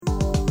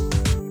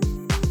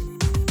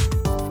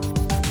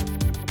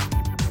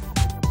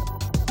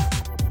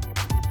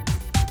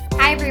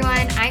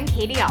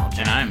Katie Aldrin.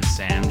 And I'm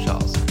Sam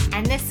Charleston.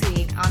 And this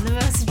week on the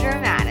most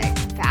dramatic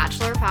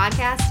Bachelor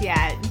podcast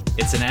yet.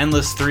 It's an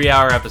endless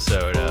 3-hour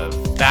episode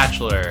of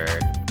Bachelor.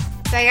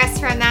 So I guess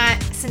from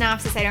that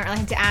synopsis, I don't really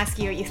have to ask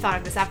you what you thought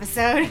of this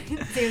episode.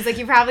 Seems like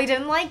you probably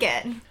didn't like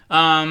it.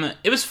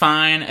 It was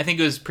fine. I think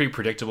it was pretty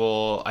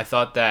predictable. I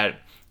thought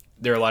that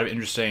there are a lot of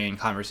interesting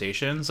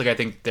conversations. Like, I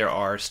think there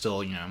are still,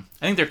 I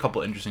think there are a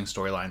couple interesting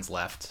storylines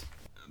left.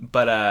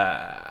 But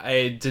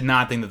I did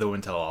not think that the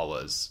Win Tell All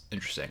was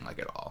interesting, like,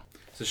 at all.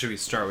 So should we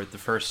start with the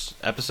first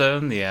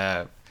episode,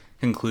 the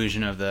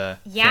conclusion of the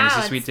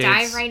Fantasy Suite dates? Yeah,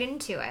 let's dive right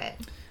into it.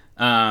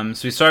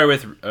 So we started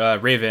with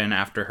Raven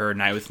after her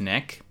night with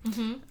Nick,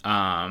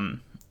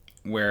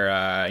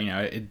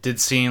 where, it did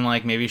seem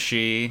like maybe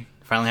she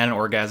finally had an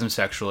orgasm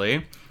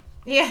sexually.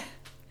 Yeah.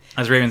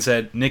 As Raven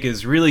said, Nick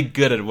is really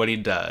good at what he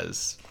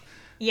does.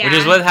 Yeah. Which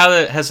is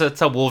that's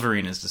how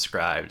Wolverine is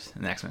described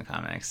in the X-Men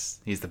comics.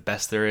 He's the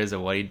best there is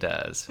at what he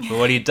does. But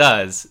what he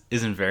does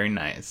isn't very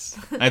nice.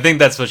 I think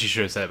that's what she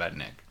should have said about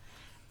Nick.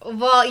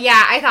 Well,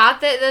 yeah, I thought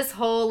that this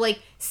whole,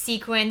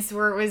 sequence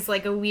where it was,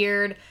 a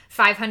weird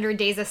 500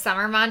 Days of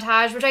Summer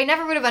montage, which I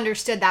never would have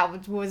understood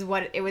that was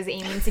what it was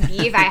aiming to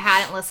be if I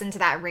hadn't listened to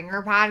that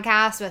Ringer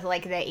podcast with, the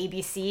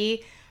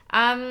ABC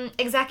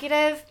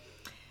executive.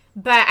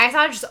 But I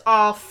thought it just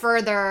all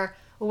further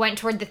went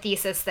toward the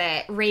thesis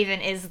that Raven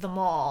is the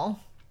mole.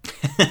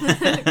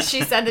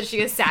 She said that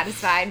she was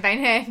satisfied by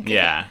Nick.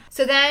 Yeah.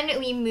 So then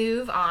we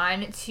move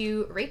on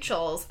to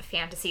Rachel's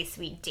fantasy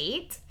suite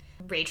date.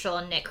 Rachel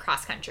and Nick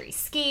cross-country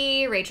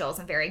ski. Rachel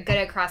isn't very good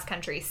at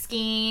cross-country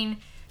skiing.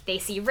 They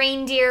see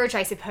reindeer, which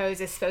I suppose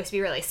is supposed to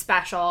be really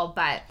special,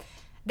 but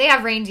they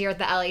have reindeer at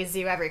the LA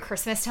Zoo every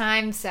Christmas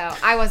time, so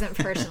I wasn't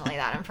personally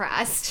that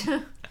impressed.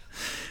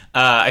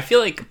 I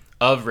feel like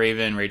of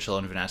Raven, Rachel,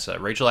 and Vanessa,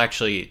 Rachel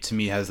actually, to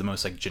me, has the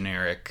most,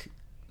 generic,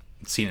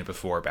 seen it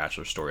before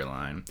Bachelor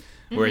storyline,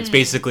 where it's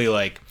basically,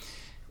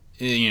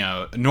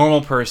 a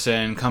normal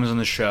person comes on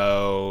the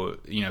show,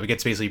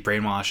 gets basically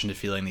brainwashed into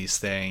feeling these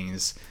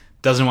things,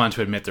 doesn't want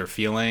to admit their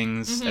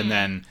feelings, and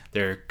then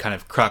their kind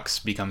of crux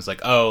becomes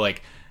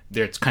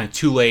it's kind of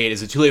too late.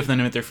 Is it too late for them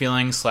to admit their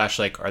feelings? / are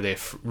they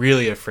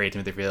really afraid to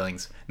admit their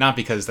feelings? Not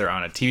because they're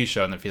on a TV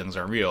show and their feelings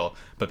aren't real,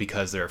 but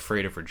because they're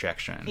afraid of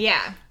rejection.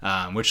 Yeah.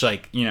 Which,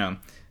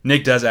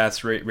 Nick does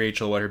ask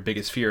Rachel what her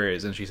biggest fear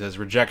is, and she says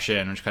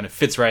rejection, which kind of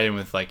fits right in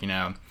with,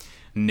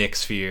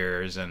 Nick's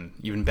fears, and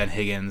even Ben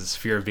Higgins'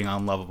 fear of being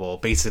unlovable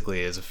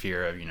basically is a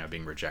fear of,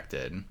 being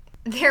rejected.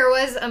 There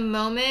was a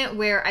moment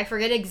where I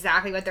forget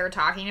exactly what they were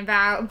talking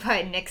about,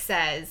 but Nick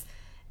says,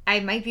 I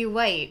might be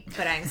white,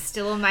 but I'm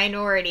still a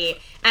minority.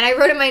 And I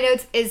wrote in my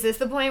notes, is this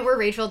the point where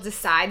Rachel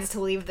decides to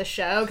leave the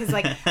show? Because,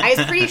 I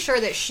was pretty sure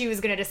that she was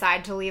going to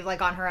decide to leave,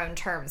 on her own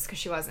terms because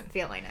she wasn't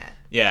feeling it.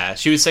 Yeah,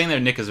 she was saying that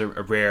Nick is a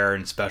rare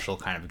and special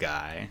kind of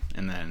guy.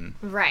 And then...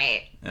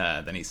 Right.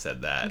 Then he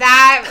said that.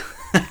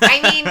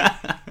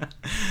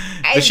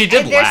 But she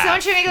did There's laugh.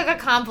 someone should make, a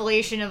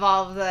compilation of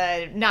all of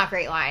the not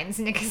great lines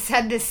Nick has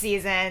said this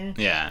season.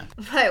 Yeah.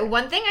 But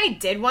one thing I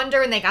did wonder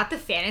when they got the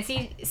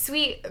fantasy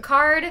suite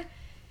card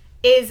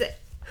is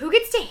who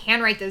gets to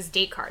handwrite those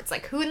date cards?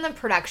 Who in the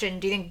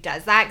production do you think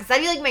does that? Because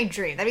that'd be, my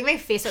dream. That'd be my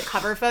Facebook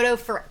cover photo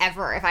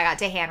forever if I got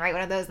to handwrite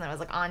one of those and it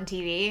was, on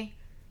TV.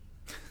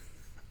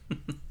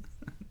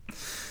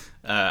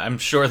 I'm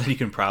sure that you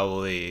can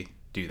probably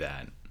do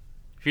that.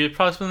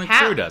 Probably someone the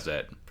How? crew does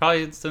it.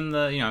 Probably it's in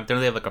the,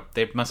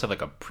 they must have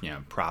a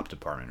prop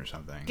department or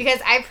something. Because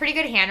I have pretty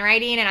good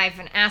handwriting and I've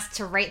been asked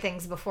to write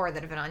things before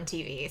that have been on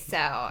TV. So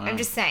I'm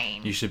just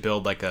saying. You should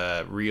build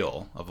a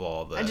reel of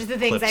all the just the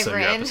things clips I've of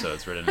written. your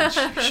episodes written in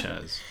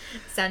shows.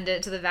 Send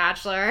it to The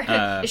Bachelor.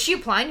 Is she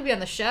applying to be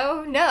on the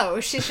show? No,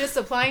 she's just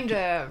applying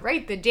to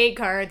write the date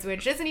cards,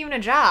 which isn't even a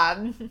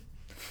job.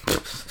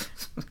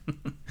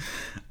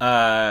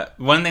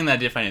 One thing that I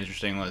did find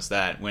interesting was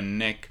that when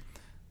Nick...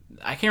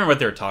 I can't remember what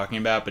they were talking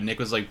about, but Nick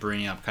was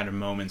bringing up kind of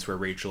moments where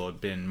Rachel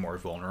had been more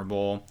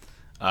vulnerable,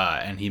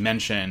 and he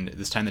mentioned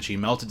this time that she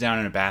melted down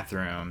in a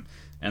bathroom,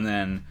 and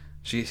then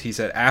he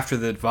said after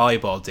the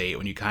volleyball date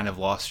when you kind of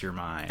lost your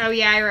mind. Oh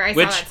yeah, I saw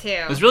that too.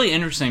 It was really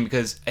interesting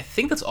because I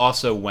think that's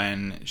also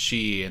when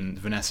she and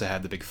Vanessa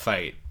had the big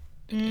fight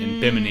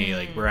in Bimini,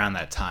 around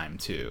that time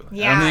too.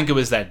 Yeah. I don't think it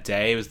was that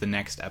day. It was the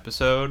next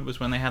episode was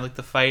when they had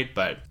the fight,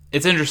 but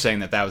it's interesting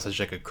that was such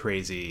a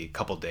crazy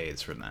couple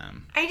days for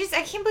them. I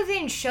can't believe they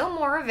didn't show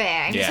more of it.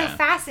 I'm just so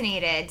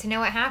fascinated to know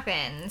what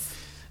happens.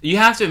 You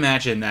have to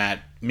imagine that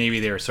maybe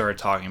they were sort of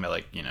talking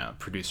about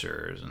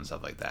producers and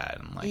stuff like that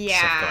and stuff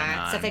going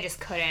on. Stuff they just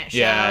couldn't show.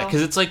 Yeah,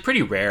 because it's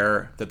pretty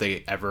rare that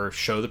they ever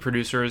show the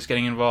producers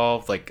getting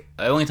involved. The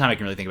only time I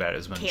can really think about it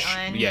is when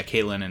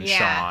Caitlin and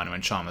Sean,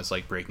 when Sean was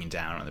breaking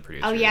down on the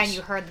producers. Oh yeah, and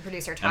you heard the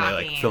producer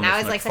talking. And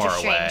that was such a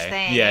strange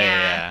thing.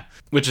 Yeah.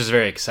 Which is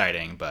very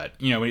exciting, but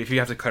if you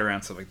have to cut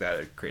around stuff like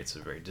that, it creates a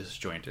very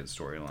disjointed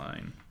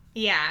storyline.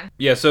 Yeah.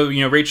 Yeah, so,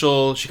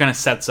 Rachel, she kind of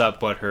sets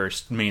up what her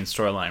main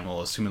storyline will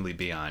assumedly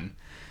be on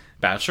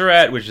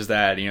Bachelorette, which is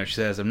that, she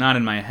says, I'm not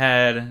in my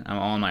head, I'm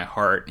all in my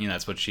heart.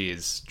 That's what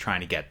she's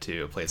trying to get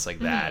to, a place like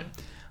that.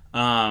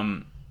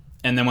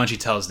 And then when she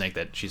tells Nick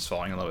that she's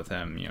falling in love with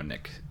him,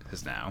 Nick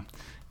has now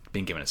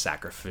been given a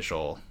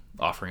sacrificial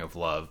offering of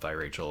love by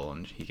Rachel,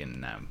 and he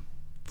can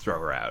throw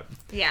her out.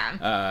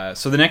 Yeah.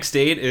 So the next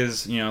date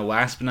is,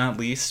 last but not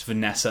least,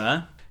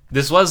 Vanessa.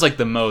 This was like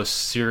the most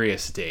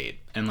serious date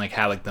and like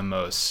had like the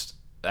most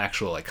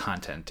actual like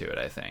content to it,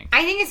 I think.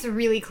 I think it's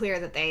really clear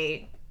that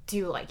they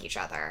do like each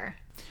other.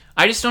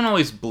 I just don't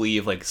always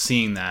believe like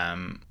seeing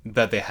them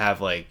that they have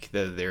like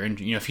they're in,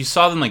 if you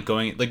saw them like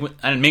going like,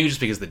 and maybe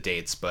just because of the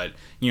dates, but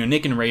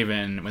Nick and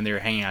Raven when they were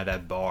hanging out at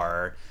that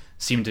bar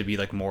seemed to be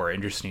like more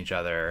interested in each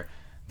other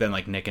than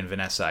like Nick and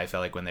Vanessa. I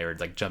felt like when they were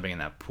like jumping in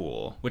that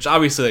pool, which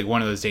obviously like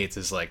one of those dates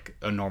is like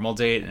a normal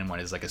date and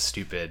one is like a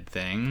stupid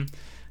thing.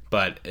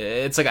 But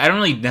it's like I don't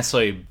really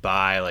necessarily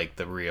buy like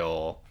the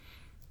real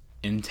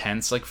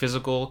intense like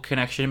physical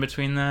connection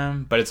between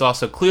them. But it's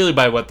also clearly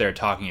by what they're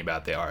talking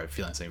about, they are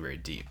feeling something very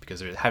deep because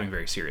they're having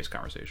very serious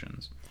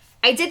conversations.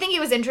 I did think it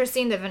was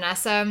interesting that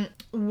Vanessa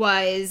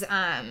was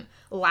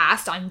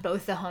last on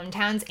both the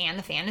hometowns and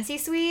the fantasy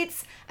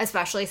suites,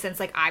 especially since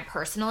like I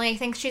personally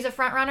think she's a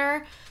front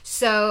runner.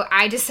 So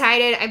I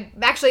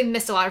actually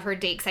missed a lot of her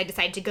dates. I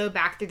decided to go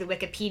back through the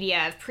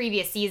Wikipedia of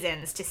previous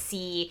seasons to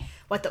see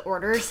what the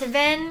orders have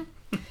been,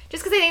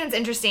 just because I think it's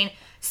interesting.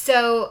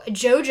 So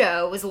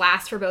JoJo was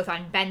last for both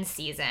on Ben's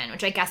season,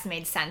 which I guess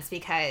made sense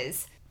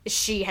because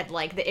she had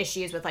like the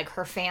issues with like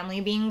her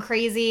family being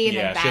crazy. And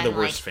yeah, then Ben, she had the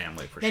worst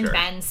family for sure. Then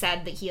Ben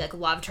said that he like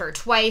loved her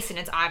twice, and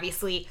it's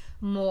obviously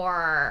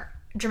more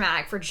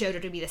dramatic for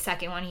JoJo to be the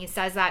second one he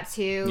says that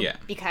to. Yeah.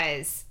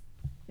 Because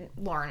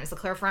Lauren was the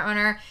clear front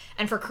runner.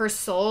 And for Cursed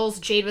Souls,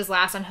 Jade was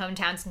last on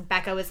Hometowns and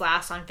Becca was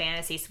last on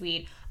Fantasy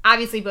Suite.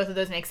 Obviously both of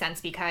those make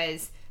sense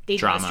because they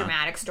do most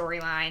dramatic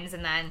storylines.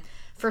 And then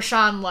for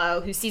Sean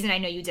Lowe, whose season I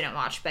know you didn't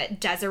watch, but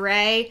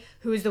Desiree,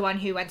 who is the one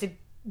who went to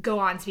go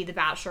on to be the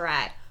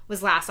Bachelorette,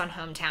 was last on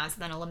Hometowns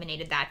and then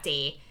eliminated that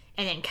date.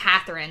 And then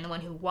Catherine, the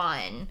one who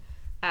won,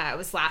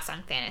 was last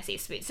on Fantasy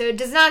Suite. So it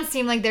does not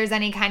seem like there's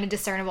any kind of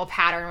discernible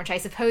pattern, which I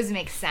suppose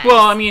makes sense.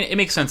 Well, I mean, it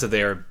makes sense that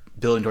they are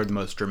building toward the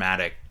most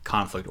dramatic,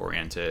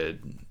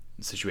 conflict-oriented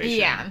situation.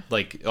 Yeah.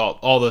 Like,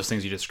 all those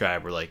things you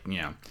described were like,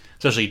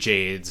 especially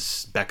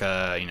Jade's,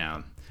 Becca,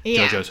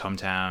 JoJo's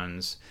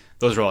hometowns.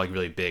 Those are all like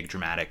really big,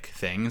 dramatic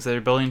things that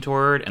they're building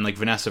toward. And like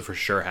Vanessa for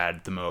sure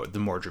had the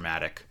more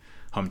dramatic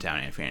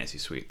hometown and fantasy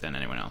suite than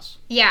anyone else.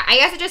 Yeah, I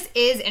guess it just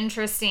is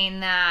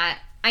interesting that,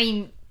 I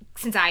mean,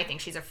 since I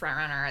think she's a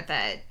frontrunner,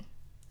 that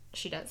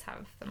she does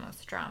have the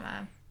most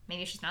drama.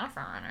 Maybe she's not a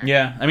frontrunner.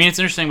 Yeah, I mean, it's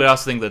interesting, but I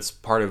also think that's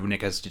part of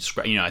Nick has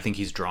described. I think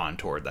he's drawn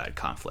toward that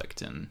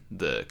conflict and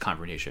the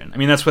confrontation. I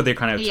mean, that's what they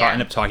kind of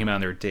end up talking about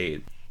on their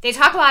date. They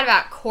talk a lot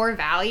about core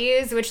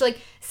values, which like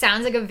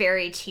sounds like a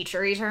very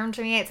teachery term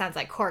to me. It sounds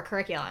like core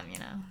curriculum,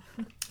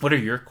 What are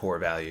your core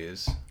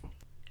values?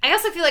 I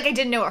also feel like I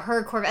didn't know what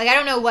her core... Like, I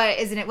don't know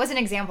what's an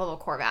example of a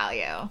core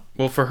value.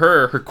 Well, for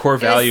her core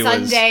value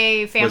was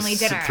Sunday family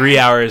dinner. 3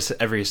 hours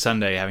every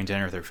Sunday having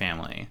dinner with her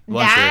family.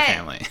 Lunch with her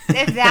family.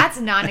 If that's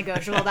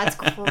non-negotiable, that's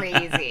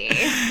crazy.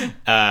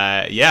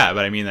 Yeah,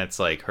 but I mean, that's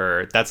like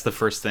her... That's the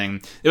first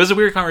thing. It was a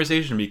weird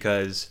conversation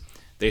because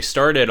they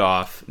started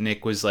off...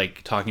 Nick was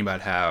like talking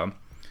about how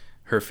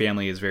her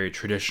family is very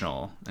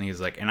traditional. And he's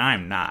like, and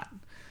I'm not.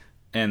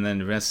 And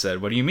then Vanessa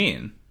said, what do you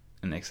mean?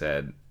 And Nick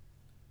said...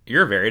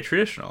 You're very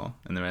traditional.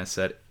 And the man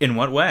said, in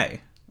what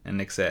way? And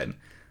Nick said,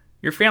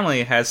 your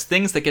family has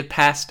things that get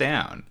passed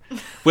down.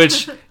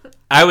 Which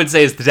I would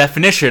say is the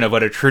definition of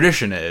what a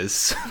tradition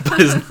is,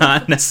 but is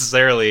not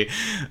necessarily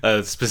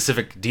a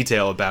specific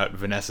detail about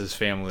Vanessa's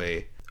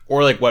family,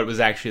 or like what was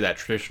actually that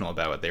traditional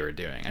about what they were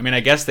doing. I mean,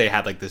 I guess they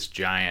had like this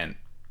giant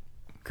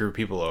group of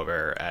people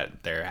over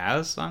at their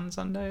house on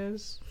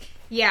Sundays.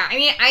 Yeah, I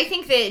mean, I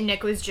think that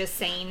Nick was just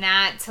saying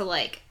that to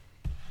like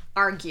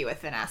argue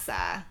with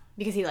Vanessa.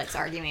 Because he likes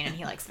arguing and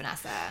he likes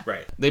Vanessa.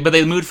 Right. But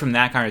they moved from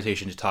that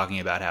conversation to talking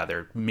about how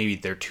they're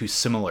too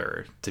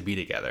similar to be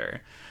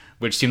together,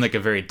 which seemed like a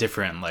very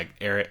different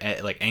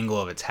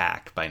angle of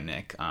attack by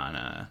Nick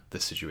on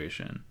this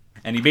situation.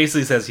 And he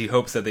basically says he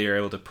hopes that they are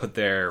able to put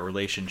their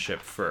relationship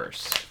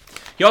first.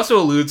 He also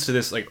alludes to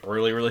this like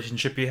early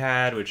relationship he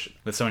had, which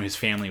with someone whose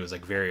family was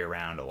like very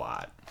around a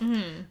lot.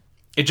 Mm-hmm.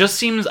 It just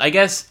seems,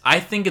 I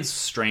think it's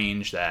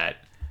strange that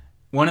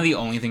one of the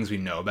only things we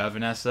know about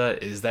Vanessa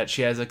is that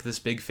she has like this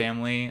big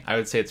family. I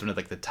would say it's one of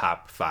like the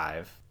top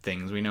 5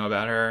 things we know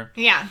about her.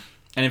 Yeah.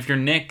 And if you're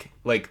Nick,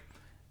 like,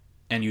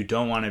 and you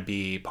don't want to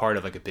be part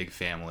of like a big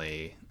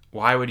family,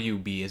 why would you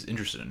be as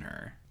interested in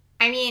her?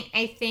 I mean,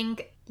 I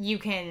think you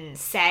can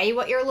say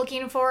what you're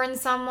looking for in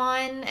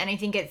someone, and I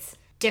think it's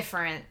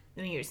different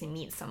when you just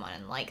meet someone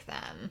and like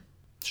them.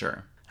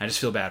 Sure. I just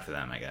feel bad for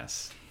them, I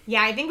guess.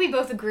 Yeah, I think we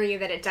both agree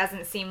that it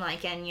doesn't seem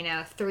like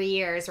in, 3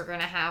 years we're going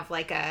to have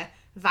like a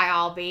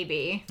Vial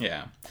baby.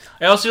 Yeah.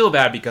 I also feel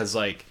bad because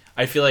like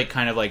I feel like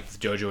kind of like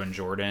JoJo and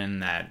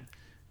Jordan that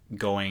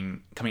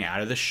coming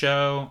out of the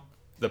show,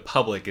 the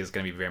public is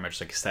going to be very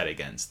much like set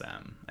against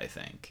them, I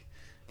think.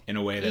 In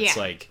a way that's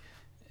like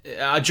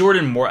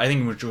Jordan more, I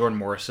think with Jordan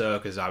more so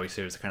because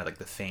obviously there's kind of like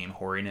the fame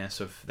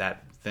hoariness of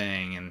that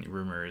thing and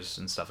rumors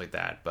and stuff like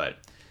that, but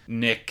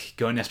Nick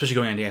especially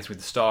going on Dance with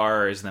the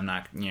Stars, and them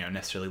not,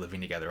 necessarily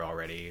living together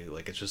already.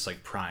 Like, it's just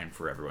like prime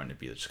for everyone to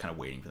be just kind of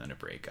waiting for them to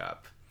break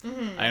up.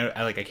 Mm-hmm.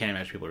 I can't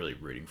imagine people really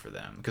rooting for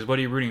them, because what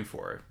are you rooting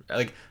for?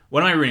 Like,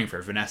 what am I rooting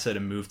for? Vanessa to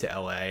move to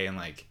LA and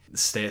like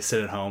sit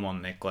at home while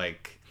Nick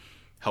like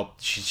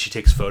she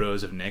takes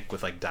photos of Nick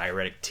with like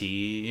diuretic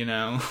tea,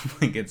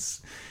 like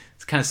it's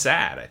kind of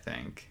sad, I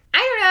think. I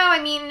don't know.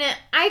 I mean,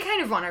 I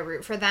kind of want to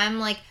root for them.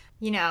 Like,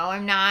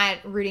 I'm not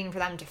rooting for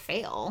them to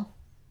fail.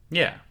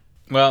 Yeah.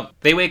 Well,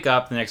 they wake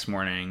up the next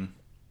morning.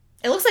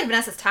 It looks like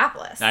Vanessa's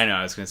topless. I know,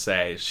 I was going to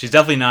say. She's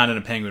definitely not in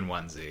a penguin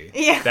onesie.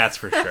 Yeah. That's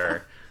for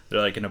sure.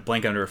 They're like in a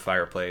blanket under a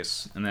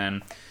fireplace. And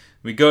then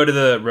we go to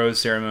the rose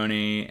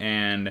ceremony,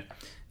 and,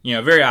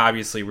 very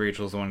obviously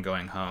Rachel's the one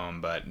going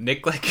home, but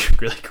Nick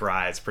like really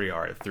cries pretty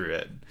hard through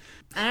it.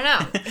 I don't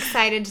know.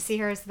 Excited to see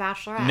her as the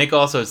Bachelorette. Nick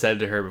also said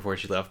to her before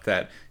she left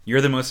that,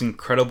 "You're the most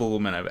incredible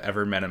woman I've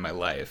ever met in my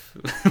life."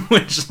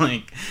 Which,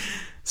 like,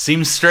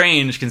 seems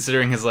strange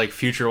considering his, like,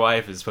 future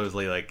wife is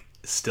supposedly, like,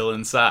 still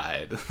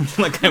inside.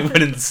 Like, I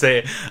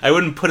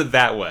wouldn't put it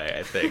that way,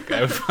 I think.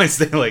 I would probably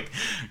say, like,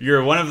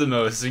 "You're one of the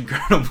most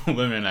incredible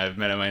women I've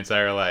met in my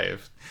entire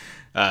life."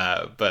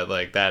 But,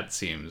 like, that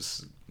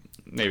seems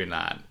maybe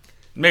not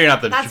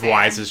the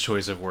wisest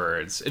choice of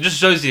words. It just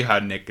shows you how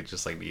Nick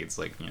just, like, needs,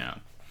 like,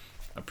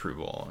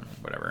 approval or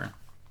whatever.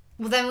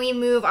 Well, then we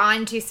move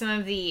on to some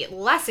of the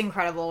less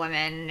incredible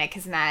women Nick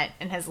has met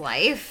in his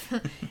life.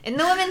 In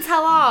The Women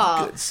Tell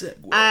All. Good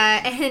segue.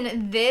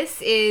 And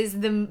this is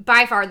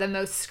by far the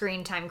most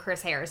screen time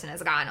Chris Harrison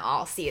has gotten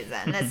all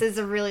season. This is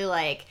really,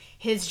 like,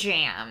 his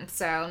jam.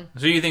 So who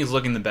do you think is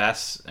looking the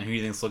best, and who do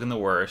you think is looking the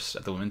worst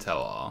at The Women Tell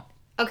All?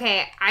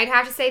 Okay, I'd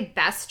have to say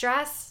best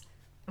dress.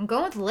 I'm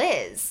going with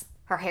Liz.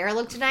 Her hair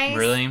looked nice.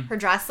 Really? Her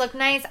dress looked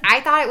nice.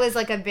 I thought it was,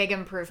 like, a big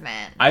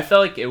improvement. I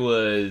felt like it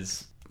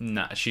was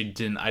not.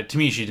 To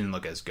me, she didn't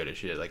look as good as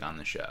she did, like, on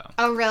the show.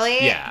 Oh,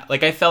 really? Yeah.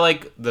 Like, I felt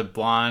like the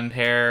blonde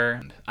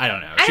hair. I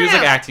don't know. She was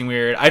like acting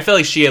weird. I felt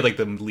like she had like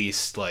the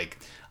least like.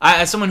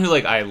 As someone who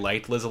like I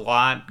liked Liz a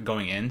lot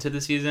going into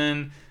the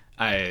season,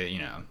 I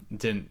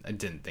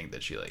didn't think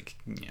that she like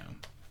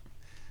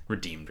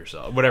redeemed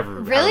herself. Whatever.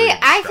 Really,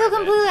 I feel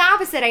completely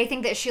opposite. I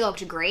think that she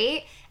looked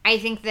great. I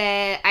think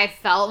that I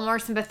felt more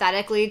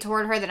sympathetically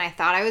toward her than I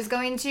thought I was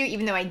going to,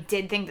 even though I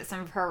did think that some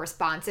of her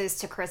responses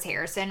to Chris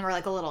Harrison were,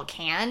 like, a little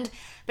canned.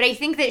 But I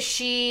think that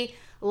she,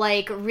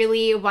 like,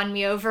 really won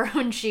me over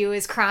when she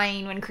was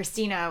crying when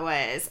Christina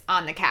was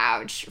on the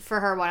couch for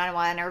her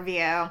one-on-one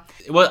interview.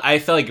 Well, I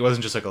felt like it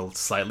wasn't just, like, a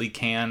slightly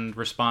canned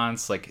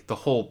response. Like, the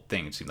whole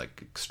thing seemed,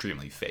 like,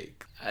 extremely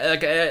fake. I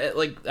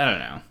don't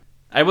know.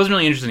 I wasn't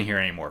really interested in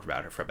hearing any more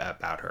about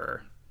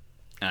her.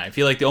 And I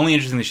feel like the only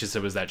interesting thing she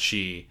said was that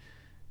she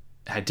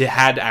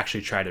had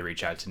actually tried to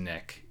reach out to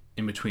Nick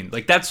in between.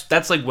 Like,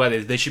 that's like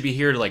what they should be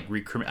here to, like,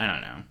 recruit. I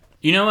don't know.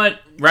 You know what?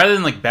 Rather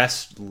than, like,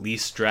 best,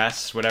 least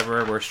dress,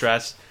 whatever, worst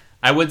dress,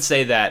 I would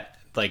say that,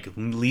 like,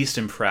 least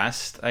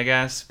impressed, I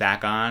guess,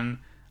 back on.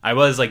 I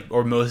was, like,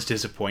 or most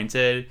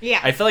disappointed.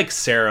 Yeah. I feel like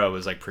Sarah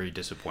was, like, pretty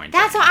disappointed.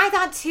 That's what I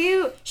thought,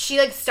 too. She,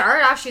 like,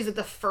 started off, she was, like,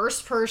 the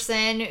first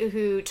person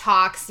who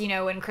talks,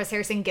 when Chris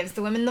Harrison gives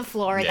the women the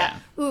floor. Yeah.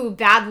 That, ooh,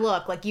 bad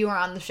look. Like, you were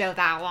on the show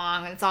that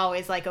long. And it's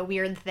always, like, a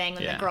weird thing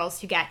when the girls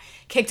who get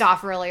kicked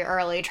off really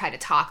early try to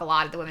talk a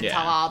lot at the Women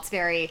Tell All. It's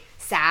very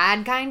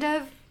sad, kind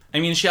of. I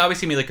mean, she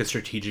obviously made, like, a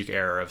strategic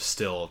error of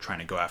still trying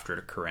to go after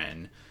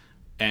Corinne.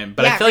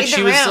 But I feel like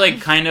she was, like,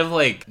 kind of,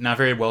 like, not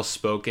very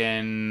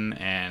well-spoken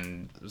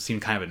and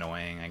seemed kind of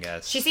annoying, I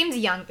guess. She seems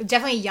young,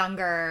 definitely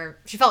younger.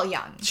 She felt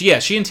young.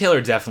 She and Taylor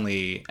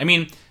definitely, I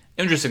mean,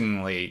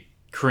 interestingly,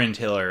 Corinne,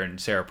 Taylor,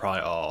 and Sarah are probably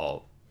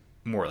all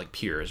more, like,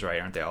 peers,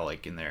 right? Aren't they all,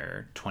 like, in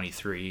their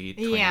 23,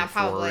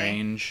 24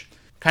 range?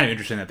 Kind of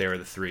interesting that they were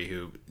the three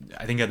who,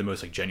 I think, had the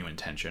most, like, genuine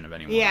tension of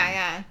anyone.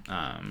 Yeah.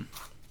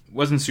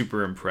 Wasn't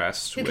super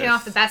impressed Who came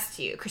off the best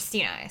to you?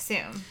 Christina, I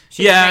assume.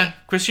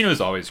 Christina was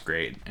always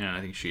great, and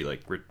I think she, like,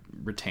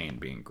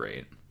 retained being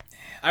great.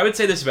 I would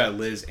say this about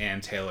Liz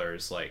and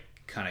Taylor's, like,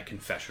 kind of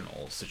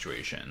confessional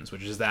situations,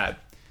 which is that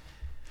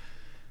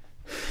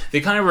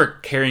they kind of were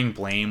carrying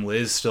blame,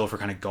 Liz still for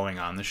kind of going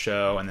on the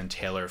show, and then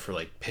Taylor for,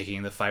 like,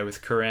 picking the fight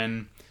with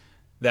Corinne.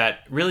 That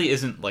really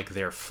isn't, like,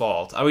 their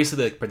fault.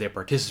 Obviously, they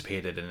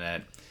participated in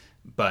it,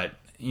 but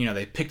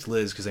they picked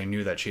Liz because they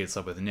knew that she had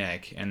slept with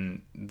Nick,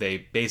 and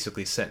they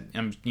basically said,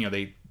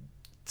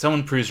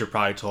 someone producer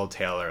probably told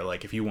Taylor,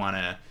 like, if you want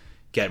to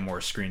get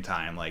more screen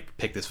time, like,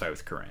 pick this fight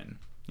with Corinne,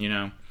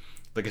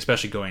 like,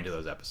 especially going to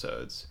those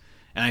episodes.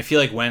 And I feel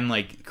like when,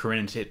 like,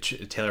 Corinne and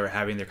Taylor were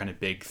having their kind of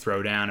big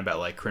throwdown about,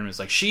 like, Corinne was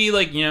like, she,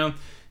 like,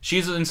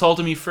 she's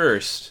insulted me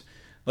first.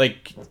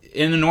 Like,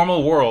 in a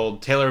normal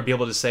world, Taylor would be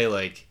able to say,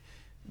 like,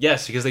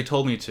 yes, because they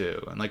told me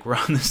to, and, like, we're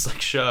on this,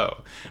 like,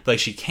 show. But, like,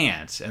 she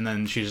can't, and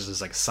then she just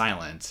is, like,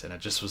 silent, and it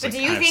just was, like,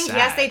 kind of sad. But do you think,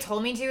 yes, they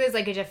told me to is,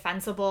 like, a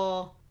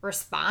defensible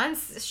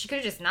response? She could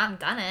have just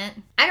not done it.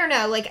 I don't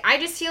know, like, I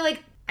just feel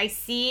like I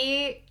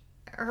see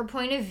her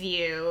point of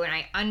view, and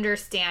I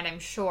understand, I'm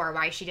sure,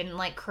 why she didn't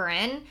like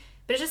Corinne,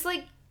 but it's just,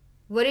 like,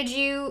 what did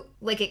you,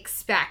 like,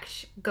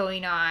 expect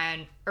going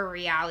on a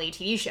reality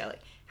TV show?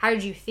 Like, how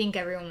did you think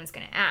everyone was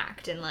going to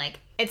act? And, like,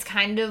 it's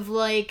kind of,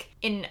 like,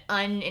 an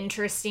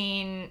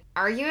uninteresting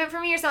argument for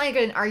me, or something,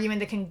 like an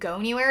argument that can go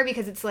anywhere,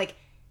 because it's, like,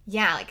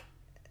 yeah, like,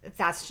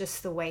 that's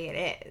just the way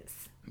it is.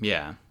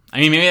 Yeah. I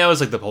mean, maybe that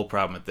was, like, the whole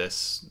problem with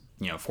this,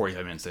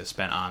 45 minutes they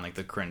spent on, like,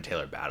 the Corinne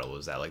Taylor battle,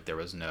 was that, like, it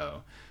wasn't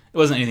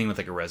anything with,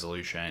 like, a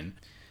resolution.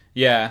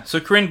 Yeah,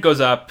 so Corinne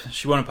goes up,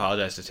 she won't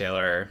apologize to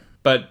Taylor,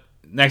 but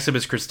next up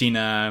is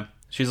Christina.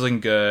 She's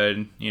looking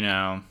good,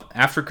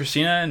 After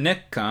Christina,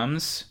 Nick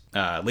comes.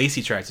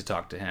 Lacey tries to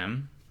talk to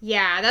him.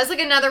 Yeah, that was, like,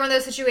 another one of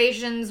those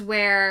situations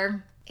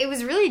where it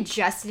was really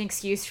just an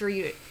excuse for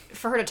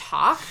her to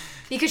talk,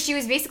 because she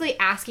was basically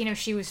asking if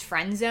she was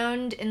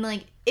friend-zoned, and,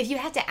 like, if you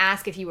had to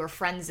ask if you were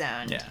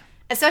friend-zoned,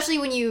 especially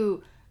when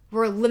you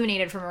were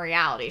eliminated from a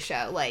reality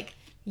show, like,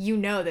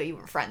 that you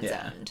were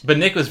friend-zoned. Yeah. But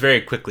Nick was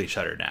very quickly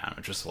shut her down,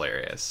 which was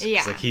hilarious.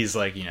 Yeah. He's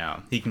like,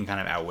 he can kind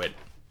of outwit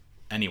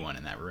anyone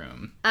in that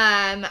room.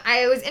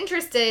 It was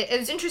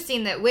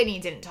interesting that Whitney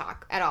didn't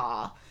talk at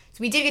all.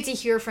 So we did get to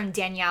hear from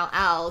Danielle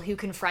L., who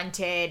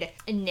confronted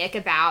Nick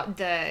about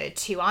the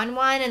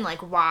 2-on-1 and, like,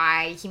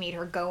 why he made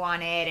her go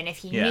on it. And if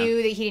he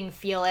knew that he didn't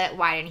feel it,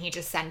 why didn't he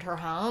just send her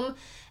home?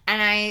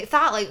 And I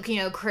thought, like,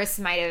 Chris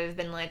might have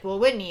been like, well,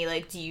 Whitney,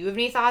 like, do you have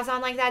any thoughts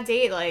on, like, that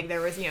date? Like, there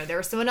was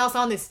someone else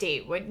on this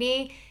date,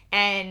 Whitney.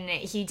 And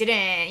he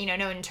didn't,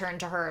 no one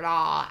turned to her at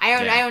all.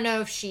 I don't know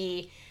if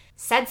she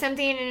said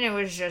something and it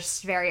was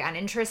just very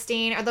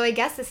uninteresting. Although I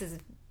guess this is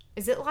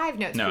it live?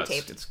 No,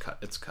 pre-taped. It's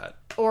cut.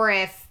 Or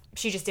if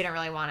she just didn't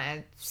really want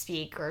to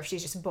speak, or if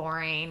she's just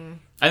boring.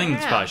 I think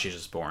it's probably she's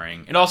just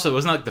boring. It also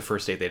wasn't like the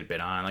first date they'd been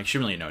on. Like, she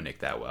didn't really know Nick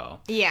that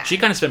well. Yeah. She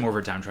kind of spent more of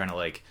her time trying to,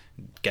 like,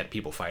 get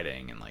people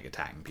fighting and, like,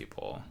 attacking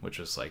people, which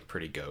was, like,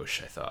 pretty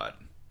gauche, I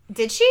thought.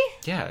 Did she?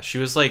 Yeah, she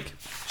was like,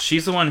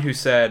 she's the one who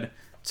said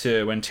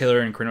when Taylor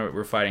and Corinne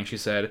were fighting, she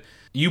said,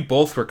 you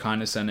both were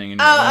condescending in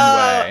your own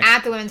way.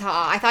 At the women's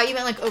hall. I thought you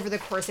meant, like, over the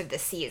course of the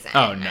season.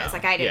 Oh, no. I was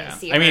like, I didn't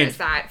see her as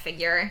that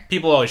figure.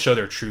 People always show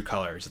their true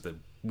colors at the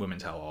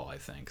women's hall, I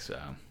think, so.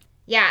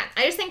 Yeah,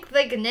 I just think,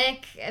 like,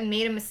 Nick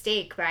made a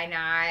mistake by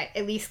not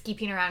at least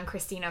keeping around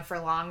Christina for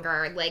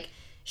longer. Like,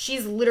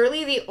 she's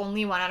literally the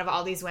only one out of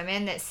all these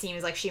women that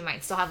seems like she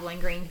might still have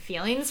lingering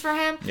feelings for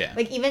him. Yeah.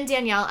 Like, even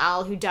Danielle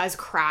L., who does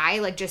cry,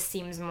 like, just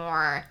seems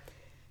more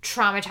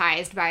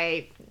traumatized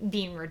by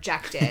being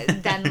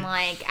rejected than,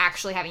 like,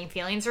 actually having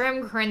feelings for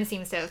him. Corinne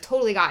seems to have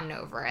totally gotten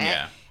over it.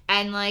 Yeah.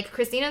 And, like,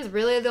 Christina's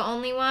really the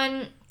only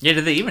one. Yeah,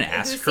 did they even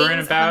ask Corinne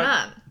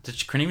about...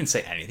 Did Corinne even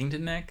say anything to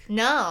Nick?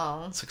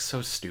 No. It's, like,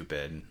 so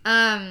stupid.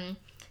 And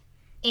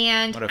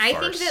I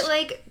think that,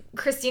 like,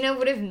 Christina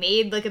would have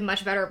made, like, a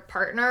much better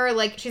partner.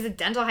 Like, she's a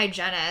dental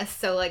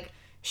hygienist, so, like,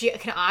 she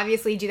can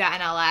obviously do that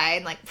in LA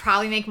and, like,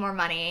 probably make more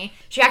money.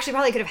 She actually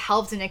probably could have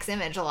helped Nick's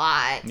image a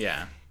lot.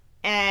 Yeah.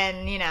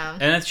 And,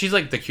 And she's,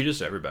 like, the cutest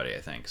of everybody,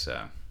 I think,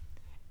 so.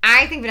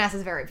 I think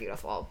Vanessa's very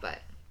beautiful, but...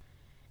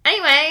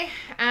 Anyway,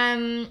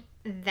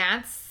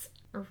 that's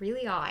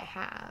really all I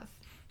have.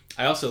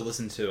 I also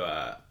listened to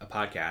a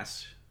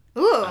podcast.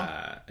 Ooh.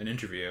 An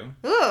interview.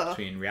 Ooh.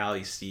 Between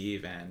Reality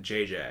Steve and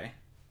JJ.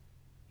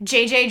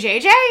 JJ?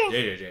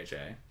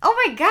 JJ.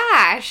 Oh my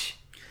gosh.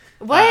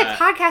 What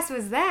podcast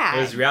was that?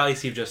 It was Reality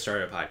Steve just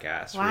started a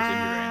podcast where he's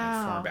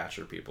interviewing former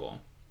Bachelor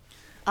people.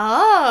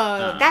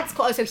 Oh, that's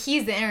cool. So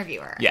he's the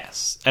interviewer.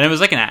 Yes. And it was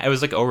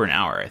like over an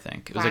hour, I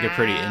think. It was like a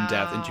pretty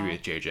in-depth interview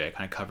with JJ,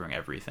 kind of covering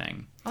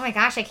everything. Oh my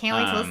gosh, I can't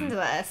wait to listen to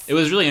this. It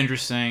was really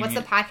interesting. What's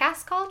the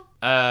podcast called?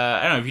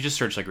 I don't know. If you just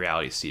search like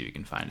Reality Steve, you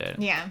can find it.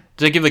 Yeah.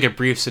 To give like a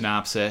brief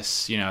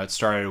synopsis, it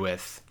started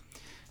with,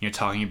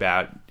 talking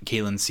about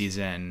Caitlin's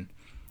season,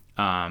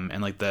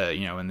 and like the,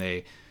 when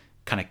they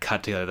kind of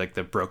cut together like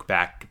the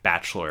Brokeback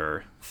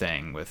Bachelor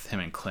thing with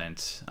him and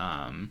Clint.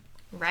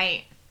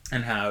 Right.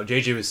 And how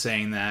JJ was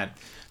saying that.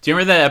 Do you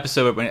remember that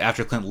episode when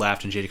after Clint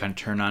left and JJ kind of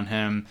turned on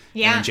him?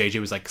 Yeah. And then JJ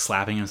was like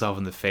slapping himself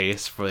in the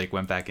face before he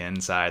went back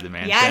inside the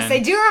mansion. Yes, I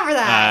do remember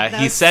that.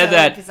 He said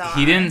that bizarre.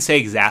 He didn't say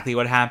exactly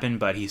what happened,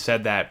 but he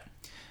said that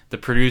the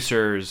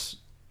producers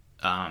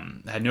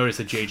had noticed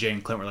that JJ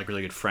and Clint were like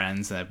really good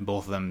friends, and that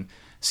both of them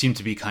seemed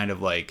to be kind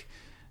of like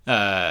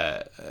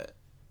not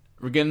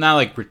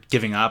like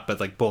giving up, but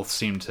like both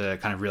seemed to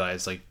kind of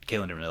realize like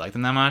Caitlyn didn't really like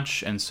them that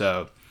much, and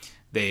so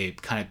they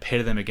kind of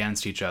pitted them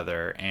against each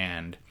other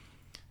and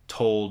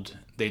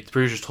the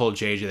producers told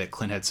JJ that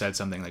Clint had said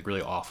something like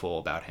really awful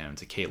about him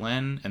to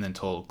Caitlyn, and then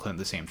told Clint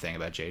the same thing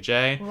about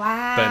JJ.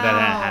 Wow. But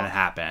that hadn't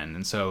happened.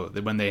 And so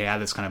when they had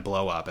this kind of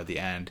blow up at the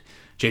end,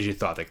 JJ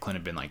thought that Clint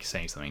had been like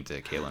saying something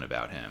to Caitlyn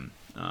about him.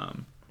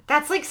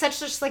 That's like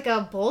just like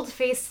a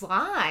bold-faced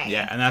lie.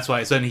 Yeah, and that's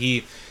why. So then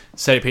he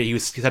said he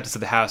stepped into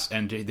the house,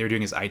 and they were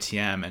doing his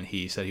ITM, and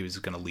he said he was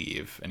going to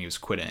leave, and he was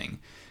quitting.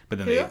 But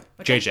then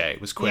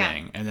JJ was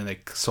quitting, and then they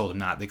told him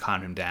not. They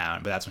calmed him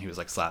down, but that's when he was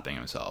like slapping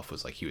himself.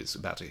 Was like he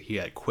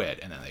had quit,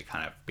 and then they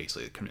kind of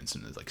basically convinced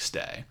him to like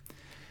stay.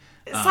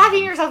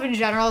 Slapping yourself in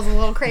general is a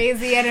little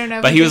crazy. I don't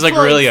know. But he was like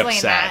really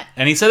upset,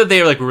 and he said that they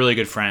were like really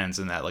good friends,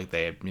 and that like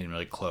they had been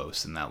really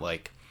close, and that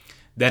like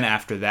then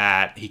after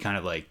that, he kind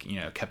of like,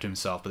 kept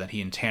himself, but then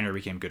he and Tanner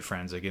became good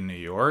friends like in New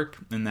York.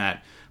 And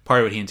that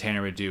part of what he and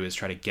Tanner would do is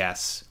try to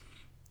guess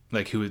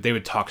like they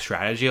would talk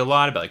strategy a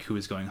lot about like who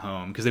was going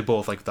home, because they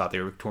both like thought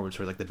they were towards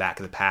like the back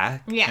of the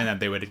pack. Yeah. And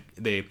that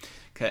they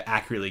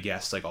accurately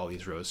guessed like all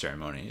these rose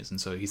ceremonies. And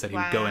so he said he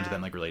would go into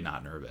them like really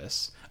not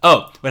nervous.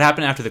 Oh, what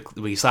happened after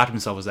when he slapped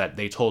himself was that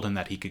they told him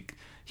that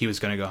he was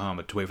going to go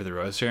home to wait for the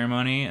rose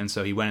ceremony. And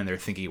so he went in there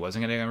thinking he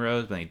wasn't going to get a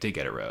rose, but he did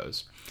get a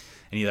rose.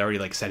 And he already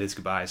like said his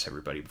goodbyes to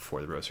everybody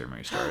before the rose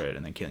ceremony started,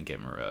 and then Caitlyn gave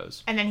him a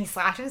rose. And then he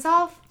slapped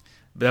himself?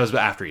 But that was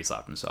after he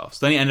slapped himself.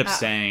 So then he ended up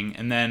staying,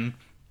 and then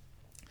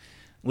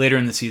later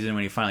in the season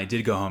when he finally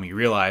did go home, he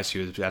realized he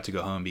was about to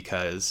go home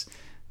because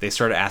they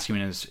started asking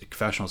him in his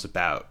confessionals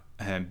about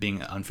him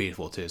being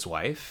unfaithful to his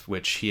wife,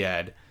 which he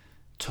had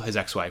his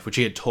ex-wife, which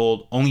he had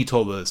only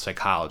told the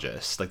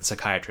psychologist, like the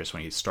psychiatrist,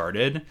 when he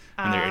started,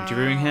 when they were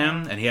interviewing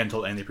him, and he hadn't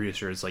told any of the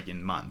producers like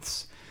in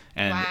months.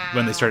 And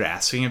when they started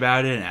asking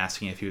about it and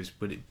asking if he was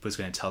going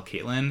to tell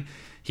Caitlyn,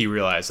 he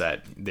realized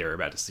that they were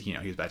about to, he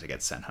was about to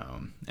get sent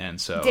home.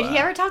 And so did he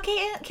ever tell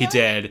Caitlyn? He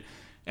did,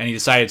 and he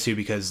decided to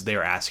because they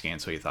were asking,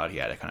 so he thought he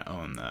had to kind of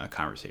own the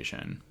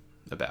conversation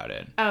about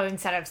it. Oh,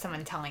 instead of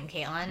someone telling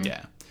Caitlyn.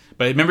 Yeah,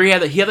 but remember he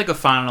had like a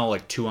final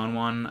like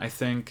 2-on-1, I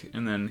think,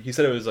 and then he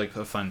said it was like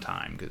a fun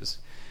time because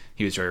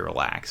he was very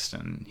relaxed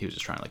and he was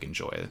just trying to like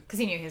enjoy it because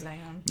he knew he was going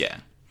home. Yeah.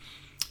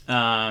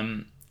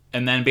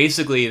 And then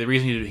basically the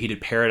reason he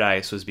did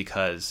Paradise was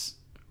because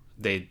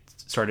they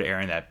started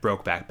airing that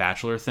Brokeback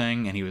Bachelor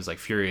thing, and he was like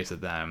furious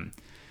at them.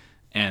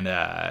 And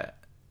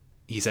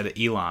he said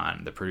that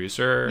Elon, the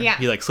producer,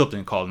 he like slipped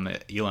and called him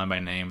Elon by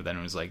name, but then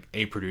it was like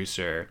a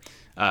producer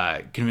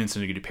convinced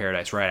him to do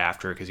Paradise right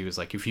after, because he was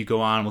like, if you go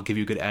on, we'll give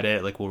you a good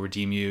edit, like we'll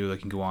redeem you, like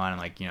you can go on and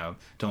like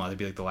don't let it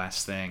be like the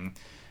last thing.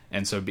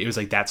 And so it was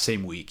like that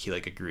same week he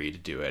like agreed to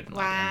do it. And,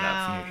 like, ended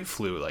up, he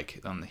flew like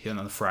on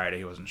the Friday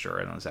he wasn't sure,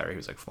 and on the Saturday he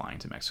was like flying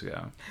to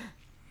Mexico.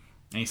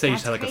 And he said he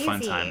just had like a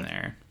fun time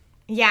there.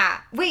 Yeah.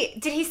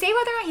 Wait, did he say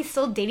whether or not he's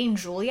still dating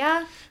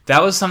Julia?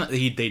 That was something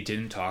they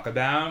didn't talk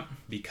about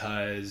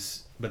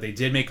but they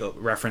did make a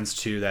reference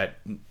to that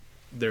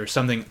there's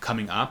something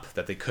coming up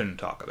that they couldn't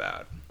talk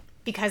about.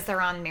 Because they're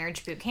on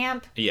marriage boot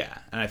camp? Yeah,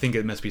 and I think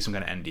it must be some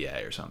kind of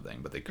NDA or something,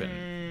 but they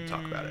couldn't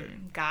talk about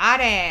it. Got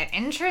it.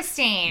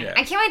 Interesting. Yeah.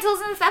 I can't wait to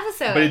listen to this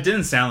episode. But it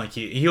didn't sound like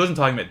he wasn't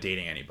talking about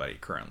dating anybody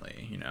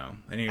currently,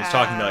 And he was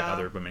talking about like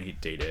other women he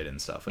dated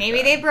and stuff like that.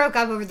 Maybe they broke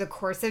up over the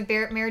course of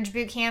marriage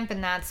boot camp,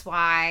 and that's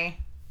why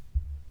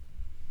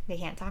they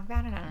can't talk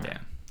about it? I don't know. Yeah.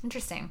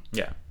 Interesting.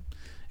 Yeah.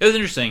 It was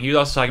interesting. He was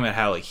also talking about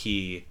how like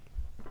he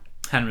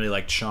hadn't really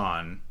liked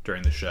Sean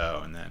during the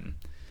show, and then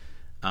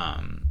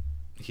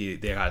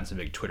they got in some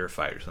big Twitter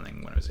fight or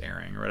something when it was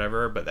airing or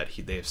whatever, but that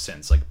they have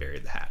since like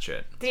buried the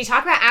hatchet. Did he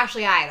talk about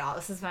Ashley I at all?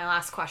 This is my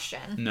last question.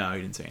 No,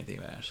 he didn't say anything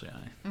about Ashley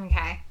I.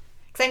 Okay.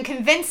 Because I'm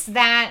convinced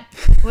that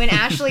when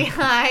Ashley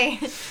I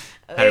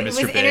was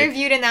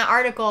interviewed in that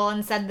article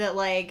and said that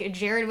like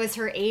Jared was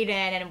her Aiden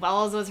and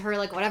Wells was her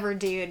like whatever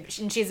dude,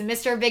 and she's a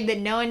Mr. Big that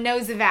no one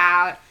knows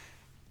about,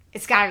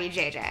 it's gotta be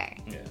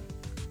JJ. Yeah.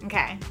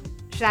 Okay.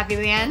 Should that be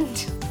the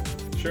end?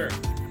 Sure.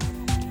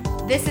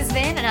 This has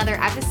been another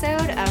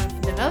episode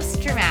of the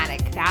most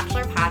dramatic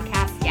Bachelor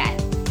podcast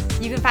yet.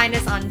 You can find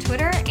us on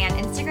Twitter and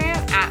Instagram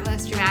at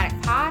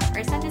mostdramaticpod,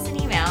 or send us an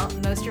email,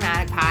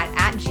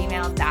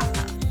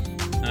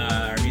 mostdramaticpod@gmail.com.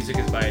 Our music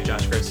is by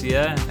Josh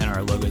Garcia, and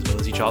our logo is by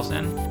Lizzie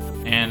Charleston.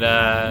 And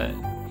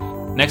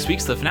next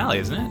week's the finale,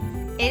 isn't it?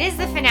 It is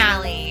the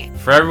finale.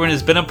 For everyone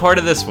who's been a part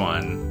of this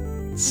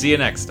one, see you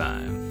next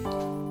time.